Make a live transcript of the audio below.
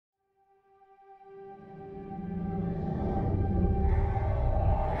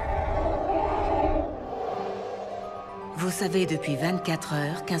Vous savez depuis 24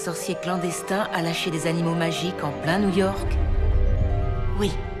 heures qu'un sorcier clandestin a lâché des animaux magiques en plein New York?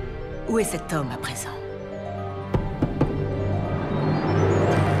 Oui. Où est cet homme à présent?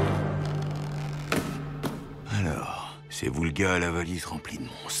 Alors, c'est vous le gars à la valise remplie de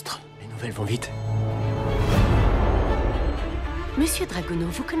monstres. Les nouvelles vont vite. Monsieur Dragonneau,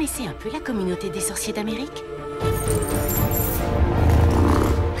 vous connaissez un peu la communauté des sorciers d'Amérique?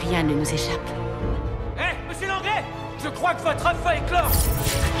 Rien ne nous échappe. Hé, monsieur l'anglais! Je crois que votre œuf va éclore!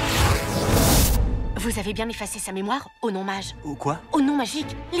 Vous avez bien effacé sa mémoire au Non-Maj. Ou quoi? Au nom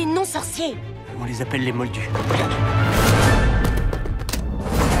magique, les non-sorciers. On les appelle les Moldus.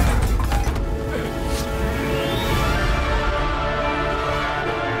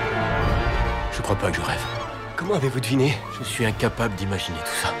 Je crois pas que je rêve. Comment avez-vous deviné? Je suis incapable d'imaginer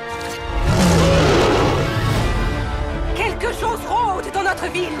tout ça. Quelque chose rôde dans notre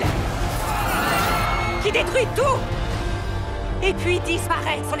ville, qui détruit tout, et puis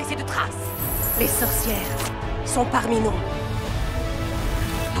disparaît sans laisser de traces. Les sorcières sont parmi nous.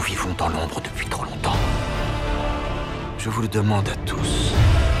 Nous vivons dans l'ombre depuis trop longtemps. Je vous le demande à tous.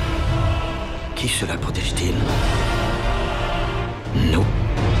 Qui cela protège-t-il? Nous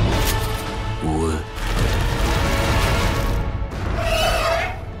ou eux?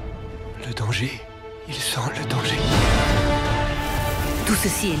 Le danger. Il sent le danger. Tout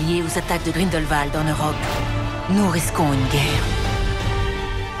ceci est lié aux attaques de Grindelwald en Europe. Nous risquons une guerre.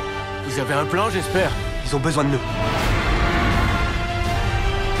 Vous avez un plan, j'espère? Ils ont besoin de nous.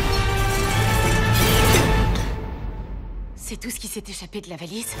 C'est tout ce qui s'est échappé de la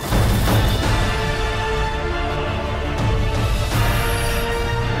valise?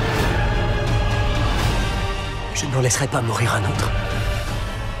 Je n'en laisserai pas mourir un autre.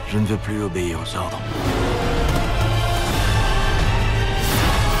 Je ne veux plus obéir aux ordres.